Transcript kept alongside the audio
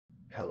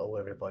Hello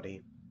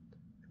everybody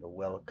and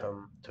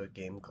welcome to a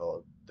game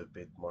called The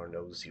Bit More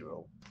No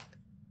Zero.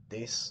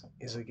 This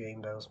is a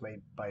game that was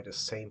made by the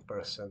same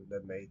person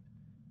that made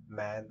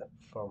Man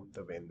from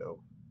the Window.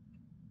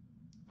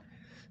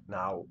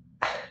 Now,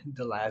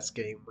 the last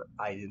game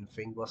I didn't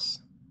think was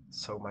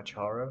so much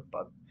horror,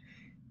 but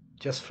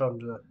just from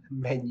the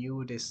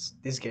menu this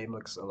game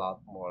looks a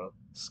lot more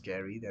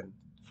scary than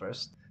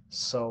first.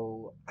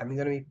 So I'm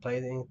gonna be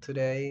playing it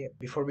today.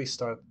 Before we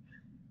start,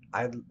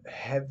 I'd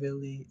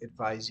heavily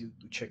advise you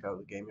to check out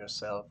the game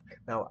yourself.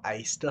 Now,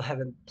 I still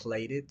haven't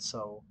played it,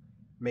 so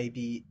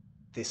maybe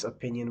this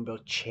opinion will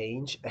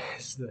change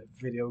as the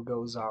video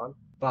goes on.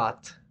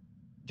 But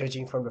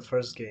judging from the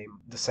first game,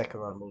 the second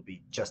one will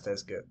be just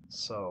as good.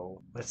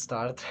 So let's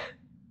start.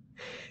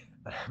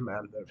 I'm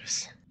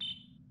nervous.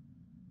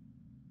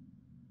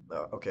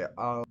 Okay,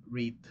 I'll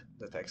read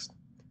the text.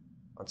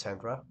 On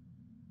Sandra.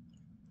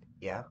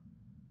 Yeah.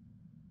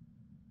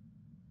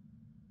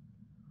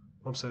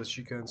 Mom says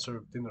she can't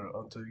serve dinner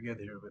until you get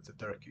here with the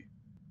turkey.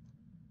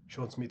 She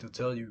wants me to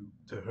tell you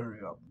to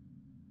hurry up.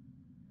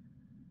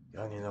 You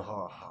don't know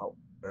how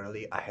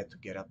early I had to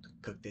get up to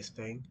cook this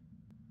thing?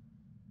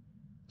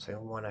 So I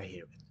don't wanna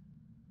hear it.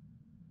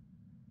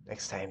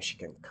 Next time she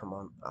can come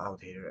on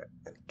out here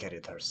and get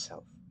it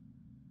herself.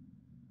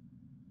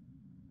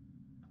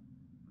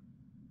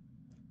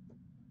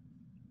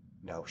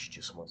 Now she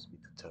just wants me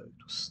to tell you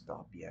to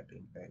stop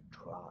yapping and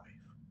drive.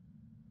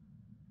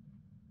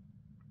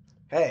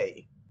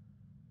 Hey!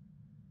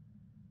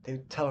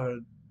 Didn't tell her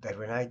that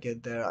when I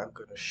get there I'm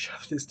gonna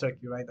shove this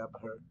turkey right up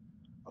her.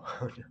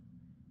 Oh no.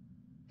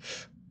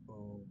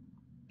 Oh.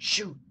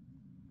 Shoot!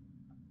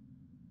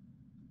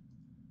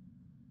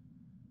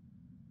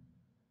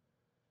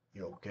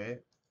 You okay?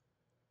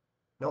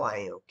 No, I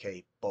ain't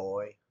okay,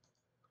 boy.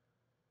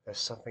 There's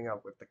something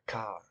up with the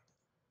car.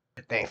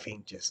 The dang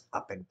thing just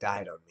up and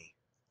died on me.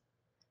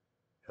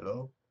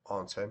 Hello?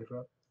 Aunt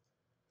Sandra?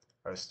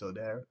 Are you still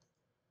there?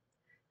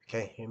 You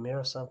can't hear me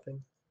or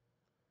something?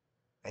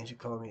 Ain't you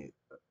calling me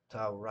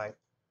towel right?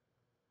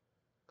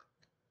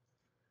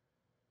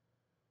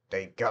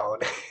 They gone.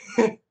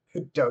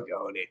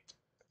 Doggone it.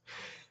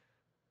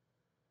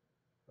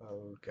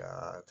 Oh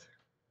god.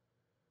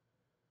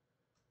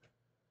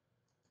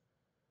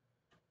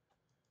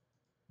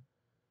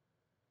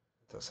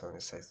 Does only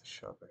says to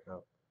shop it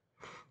up.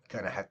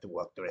 Gonna have to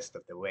walk the rest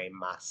of the way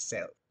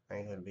myself. I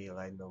ain't gonna be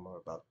like no more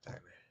about time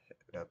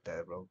up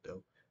that road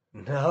though.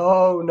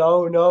 No,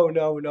 no, no,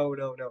 no, no,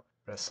 no, no.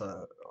 Press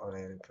on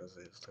it because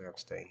it looks like I'm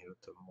staying here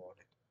till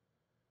morning.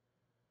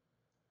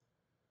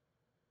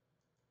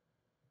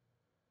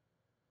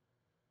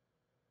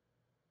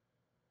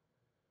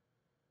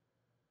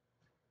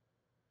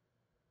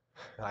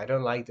 I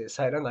don't like this.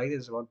 I don't like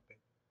this one bit.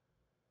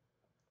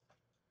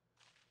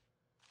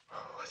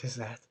 What is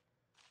that?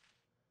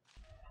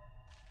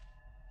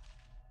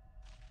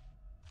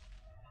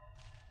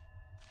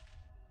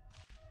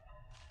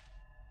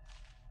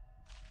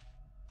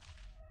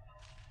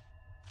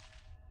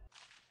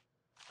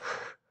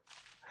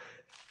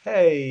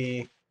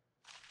 Hey,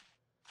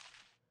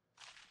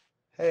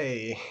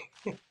 hey.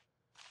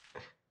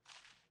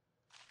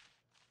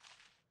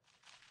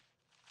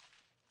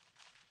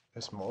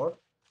 There's more?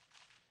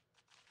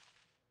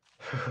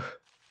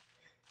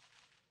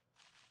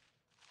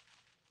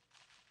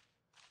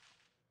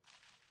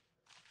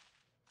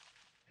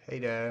 Hey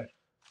there.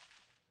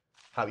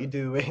 How you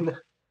doing?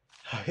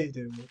 How you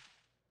doing?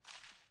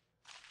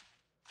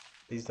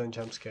 Please don't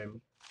jump scare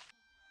me.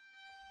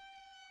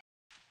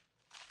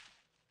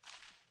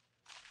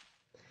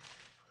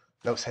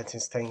 No sense in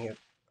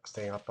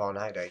staying up all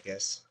night, I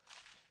guess.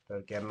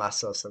 Better get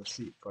myself some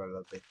sleep for a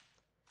little bit.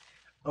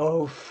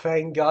 Oh,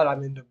 thank God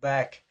I'm in the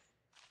back.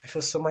 I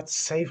feel so much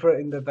safer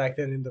in the back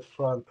than in the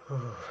front.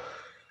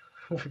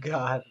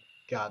 God,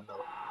 God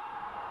no.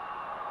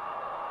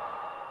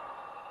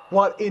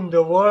 What in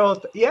the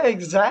world? Yeah,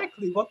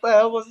 exactly. What the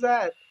hell was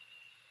that?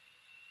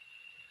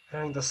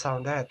 Hearing the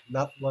sound that,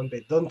 not one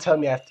bit. Don't tell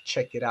me I have to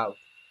check it out.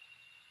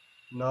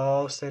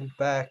 No, stand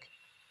back.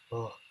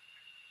 Oh,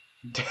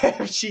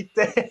 damn, she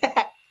did.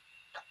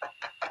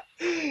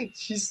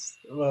 She's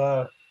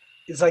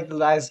it's like the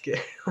last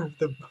game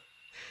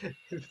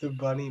with the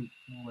bunny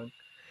one.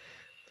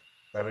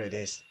 Whatever it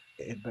is,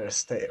 it better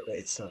stay away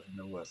itself in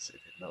the woods if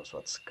it knows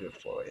what's good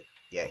for it.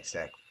 Yeah,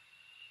 exactly.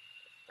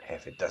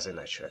 If it doesn't,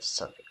 I should have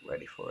something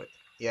ready for it.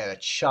 Yeah,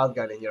 that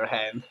shotgun in your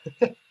hand.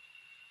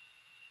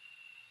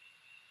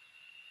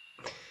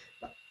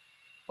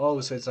 Oh,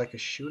 so it's like a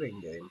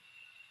shooting game.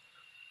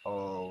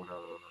 Oh, no,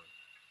 no, no.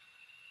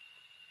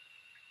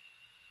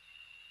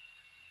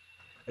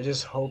 I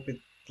just hope it,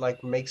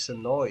 like, makes a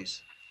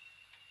noise.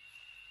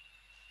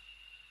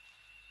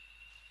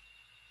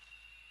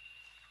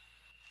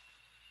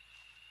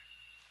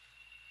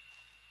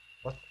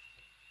 What?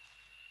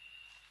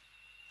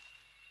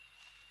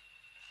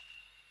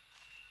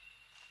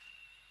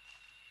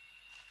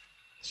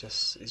 It's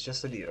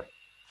just a deer.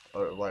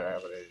 Or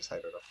whatever it is, I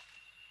don't know.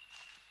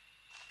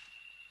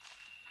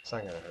 It's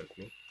not gonna hurt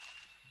me.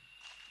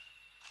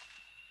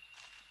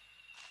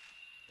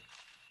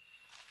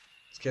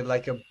 scared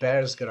like a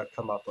bear's gonna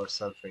come up or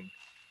something.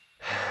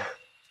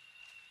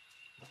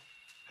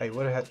 Hey,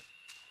 what the heck?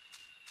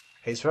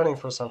 Hey, he's running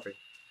for something.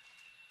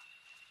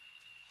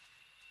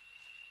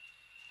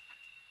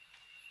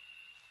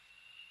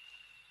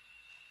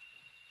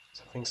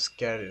 Something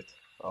scared it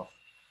off.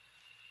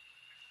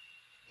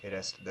 Okay,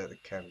 that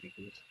can be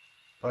good.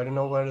 I don't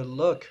know where to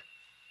look.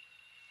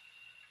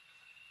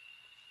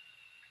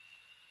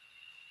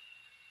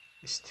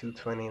 It's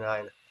 2:29,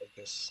 I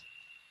guess.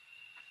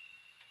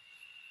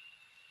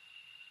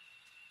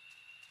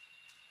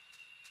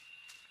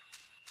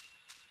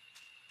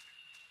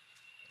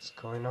 What's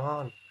going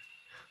on?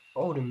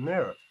 Oh, the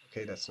mirror.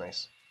 Okay, that's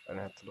nice. I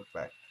don't have to look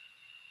back.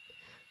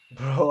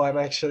 Bro, I'm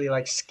actually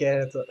like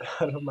scared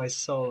out of my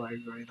soul right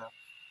now.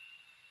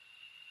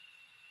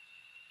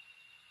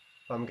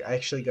 I'm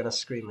actually gonna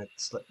scream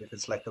if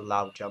it's like a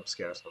loud jump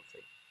scare or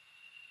something.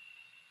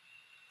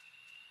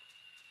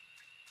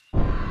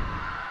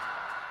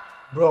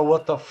 Bro,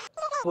 what the f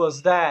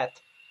was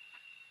that?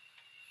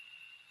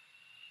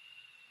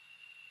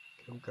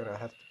 I'm gonna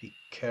have to be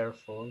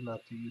careful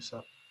not to use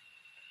up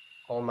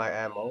all my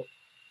ammo.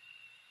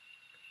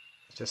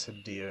 It's just a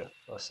deer.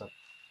 Or some,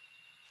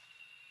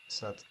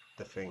 it's not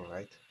the thing,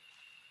 right?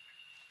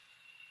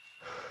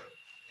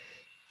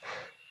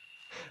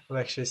 I'm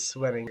actually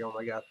sweating. Oh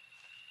my god.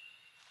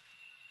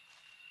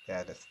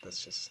 Yeah,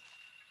 that's just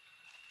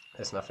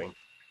that's nothing.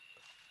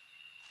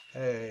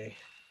 Hey,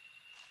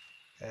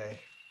 hey.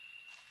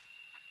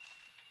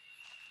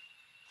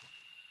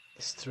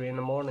 It's 3 in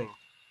the morning.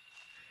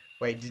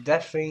 Wait, did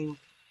that thing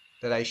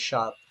that I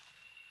shot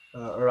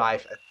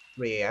arrive at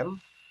 3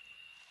 a.m.?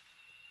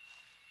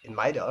 It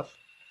might have.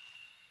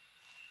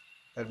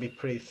 That'd be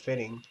pretty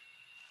fitting,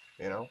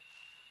 you know,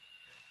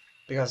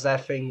 because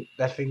that thing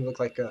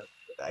looked like a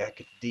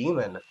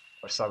demon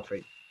or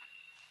something.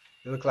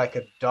 It looked like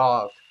a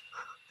dog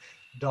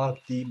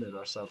demon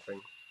or something.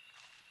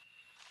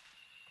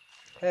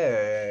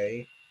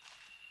 Hey,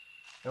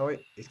 you know,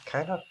 it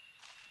kind of,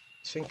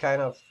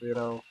 you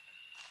know,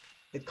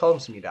 it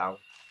calms me down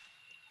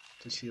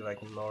to see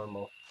like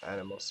normal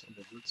animals in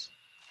the woods.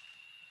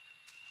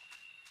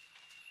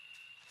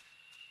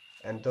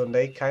 And don't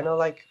they kind of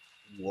like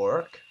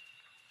work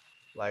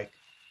like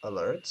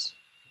alerts?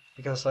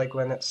 Because like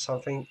when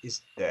something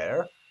is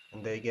there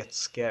and they get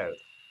scared,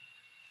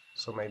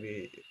 so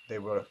maybe they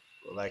were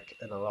like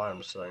an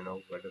alarm so I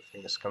know where the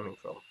thing is coming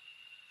from.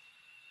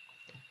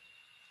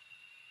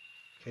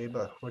 Okay,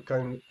 but we're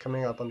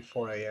coming up on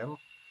 4 a.m.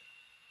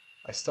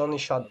 I still only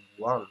shot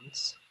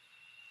once,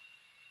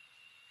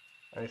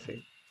 I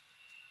think.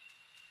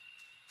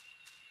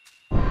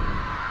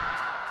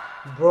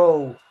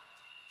 Bro,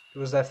 it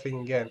was that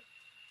thing again.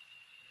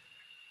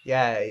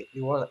 Yeah, it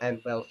won't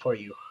end well for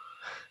you.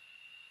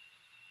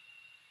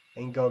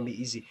 Ain't gonna be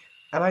easy.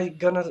 Am I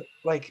gonna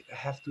like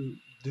have to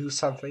do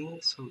something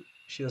so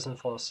she doesn't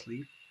fall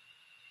asleep?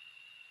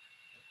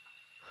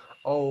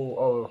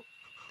 Oh,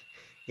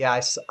 yeah,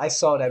 I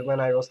saw that when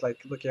I was like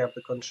looking at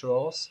the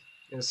controls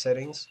in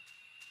settings.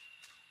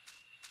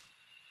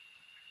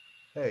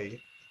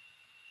 Hey,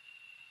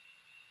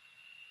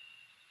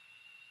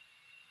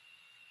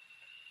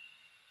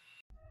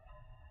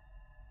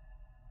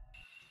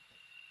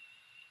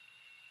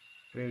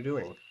 what are you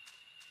doing?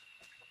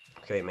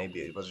 Okay, maybe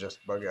it was just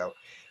bug out.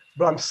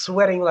 Bro, I'm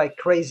sweating like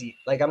crazy.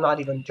 Like, I'm not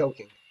even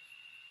joking.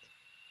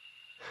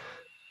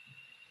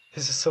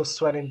 This is so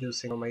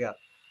sweat-inducing. Oh my god.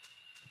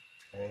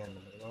 Okay, and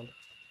another one.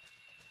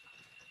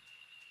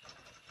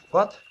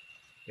 What?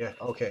 Yeah,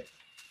 okay.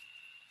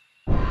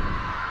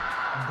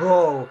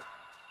 Bro.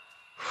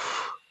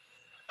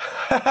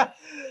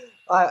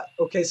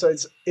 Okay, so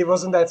it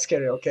wasn't that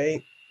scary,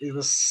 okay? It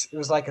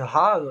was like a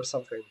hug or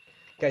something.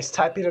 Guys,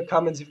 type in the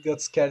comments if you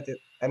got scared at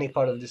any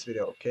part of this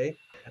video, okay?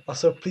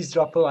 Also, please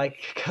drop a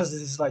like, because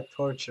this is like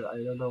torture.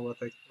 I don't know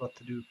what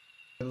to do.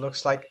 It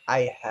looks like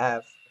I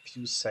have a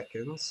few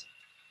seconds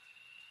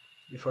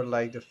before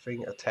like the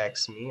thing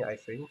attacks me, I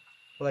think.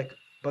 Like,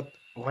 but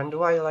when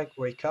do I like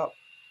wake up?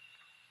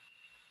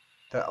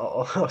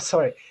 Oh,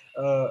 sorry.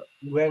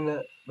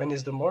 When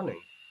is the morning?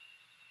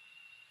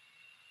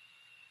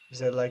 Is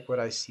that like what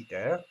I see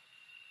there?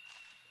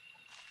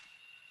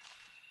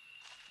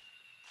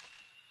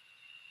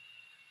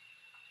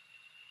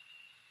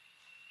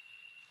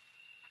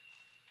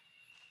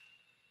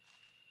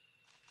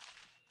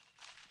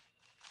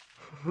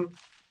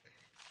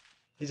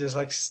 He just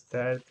like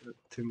stared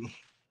to me.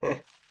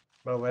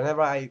 But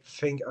whenever I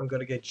think I'm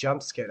gonna get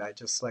jump scared, I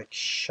just like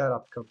shut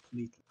up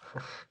completely.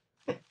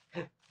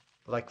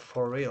 Like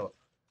for real.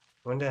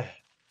 When the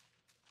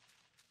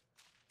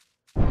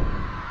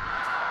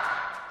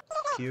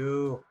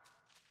you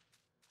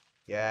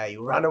Yeah,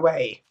 you run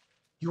away.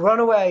 You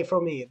run away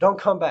from me. Don't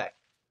come back.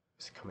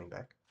 Is he coming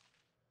back?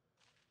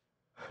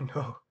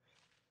 No.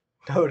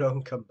 No,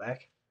 don't come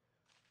back.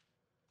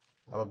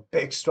 I'm a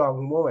big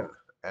strong woman.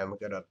 I'm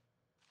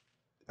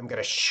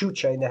gonna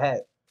shoot you in the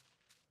head.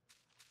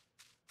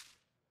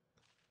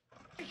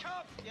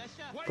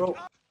 Bro,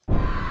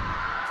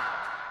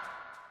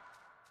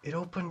 it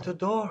opened the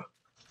door.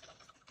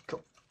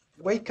 Go,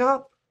 wake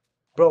up.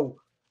 Bro,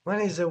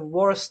 when is the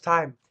worst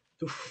time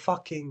to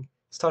fucking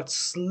start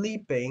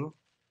sleeping?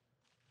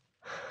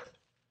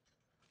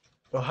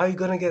 Bro, how you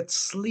gonna get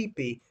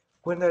sleepy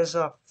when there's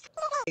a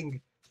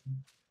fucking...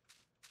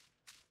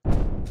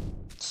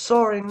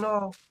 Sorry,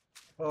 no.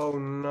 Oh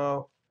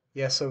no.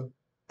 Yeah, so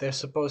they're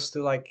supposed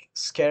to like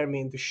scare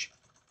me into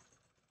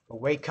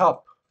wake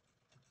up.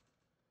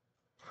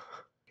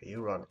 Okay,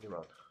 you run, you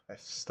run. I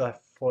still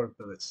have 4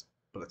 bullets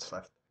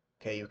left.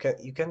 Okay, you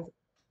can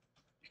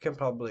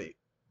probably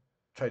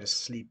try to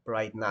sleep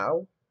right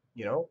now,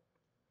 you know?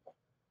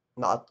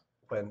 Not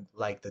when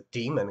like the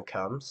demon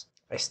comes.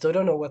 I still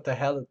don't know what the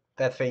hell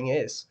that thing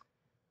is.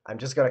 I'm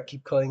just gonna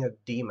keep calling it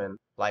demon.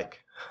 Like,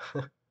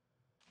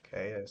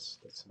 okay,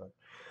 that's not.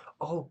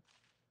 Oh,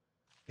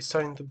 it's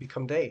starting to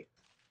become day.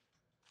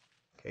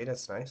 Okay,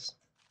 that's nice.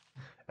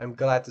 I'm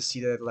glad to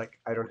see that like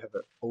I don't have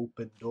an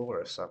open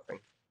door or something.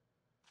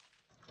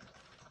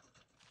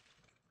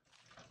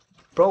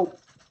 Bro,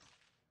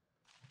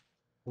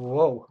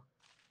 whoa.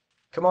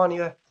 Come on,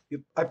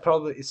 I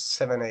probably it's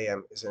 7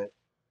 a.m., isn't it?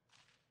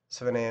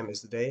 7 a.m.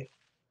 is the day.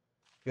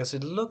 Because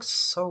it looks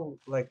so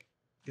like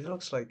it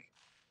looks like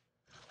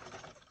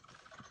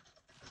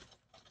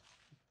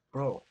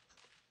bro,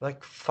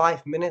 like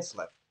 5 minutes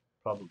left,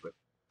 probably.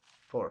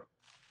 4,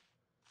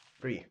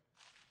 3.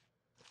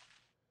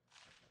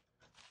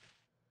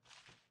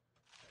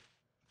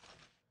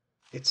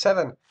 It's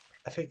 7.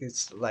 I think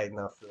it's light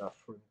enough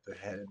for me to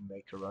head and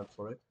make a run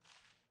for it.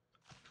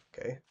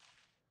 Okay.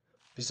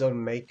 Please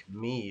don't make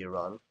me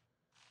run.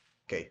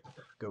 Okay,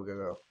 go, go,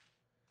 go.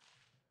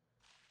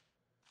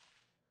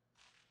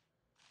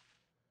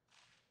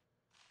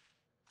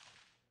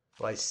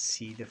 Will I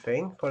see the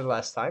thing for the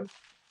last time?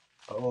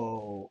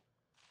 Oh,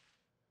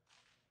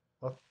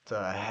 what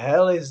the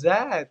hell is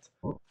that?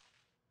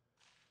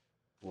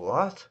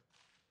 What?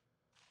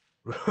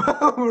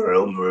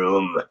 Room,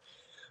 room,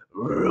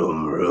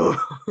 room, room.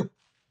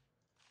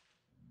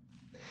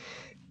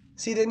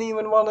 She didn't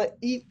even want to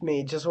eat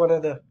me, just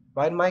wanted to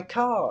ride my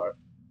car.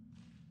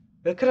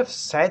 They could have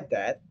said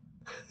that.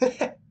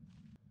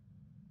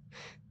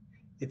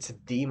 It's a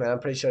demon,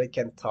 I'm pretty sure it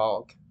can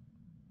talk.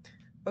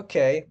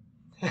 Okay.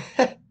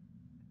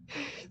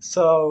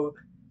 So,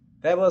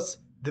 that was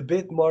the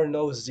bit more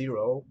no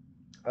zero.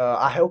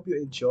 I hope you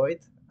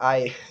enjoyed.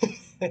 I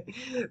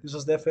this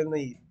was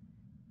definitely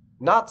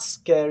not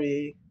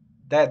scary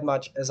that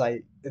much as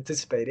I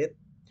anticipated.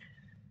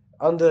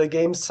 On the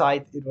game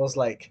side, it was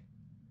like,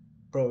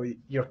 bro,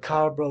 your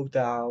car broke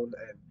down,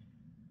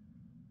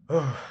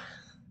 and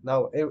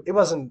no, it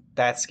wasn't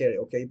that scary,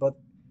 okay, but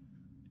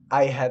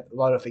I had a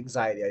lot of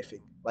anxiety, I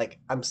think. Like,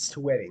 I'm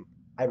sweating.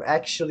 I'm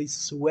actually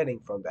sweating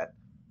from that.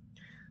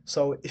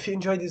 So if you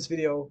enjoyed this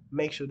video,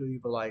 make sure to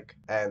leave a like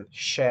and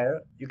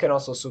share. You can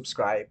also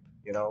subscribe,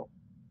 you know.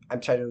 I'm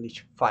trying to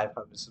reach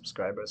 500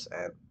 subscribers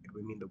and it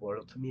would mean the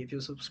world to me if you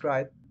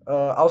subscribe.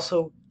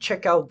 Also,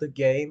 check out the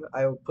game.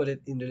 I will put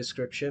it in the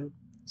description.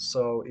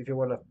 So if you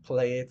want to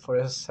play it for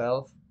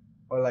yourself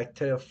or like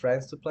tell your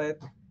friends to play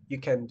it, you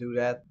can do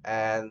that.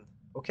 And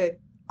okay,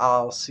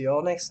 I'll see you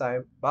all next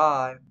time.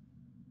 Bye.